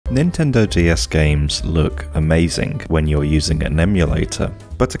Nintendo DS games look amazing when you're using an emulator,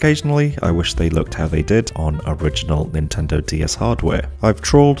 but occasionally I wish they looked how they did on original Nintendo DS hardware. I've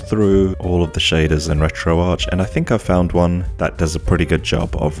trawled through all of the shaders in RetroArch and I think I've found one that does a pretty good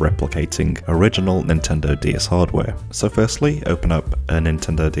job of replicating original Nintendo DS hardware. So firstly, open up a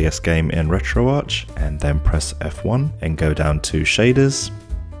Nintendo DS game in RetroArch and then press F1 and go down to shaders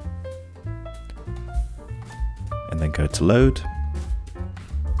and then go to load.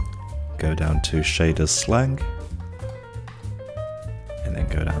 Go down to shaders slang and then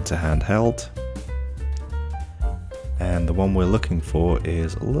go down to handheld, and the one we're looking for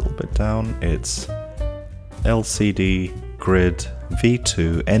is a little bit down. It's LCD grid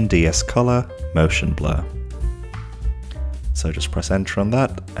V2 NDS color motion blur. So just press enter on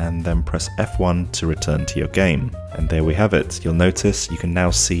that and then press F1 to return to your game. And there we have it. You'll notice you can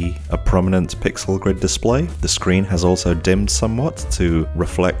now see a prominent pixel grid display. The screen has also dimmed somewhat to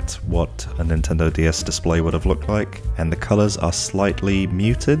reflect what a Nintendo DS display would have looked like. And the colors are slightly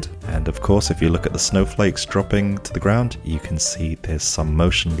muted. And of course, if you look at the snowflakes dropping to the ground, you can see there's some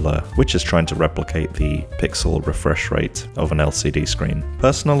motion blur, which is trying to replicate the pixel refresh rate of an LCD screen.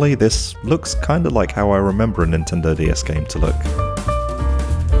 Personally, this looks kind of like how I remember a Nintendo DS game to look.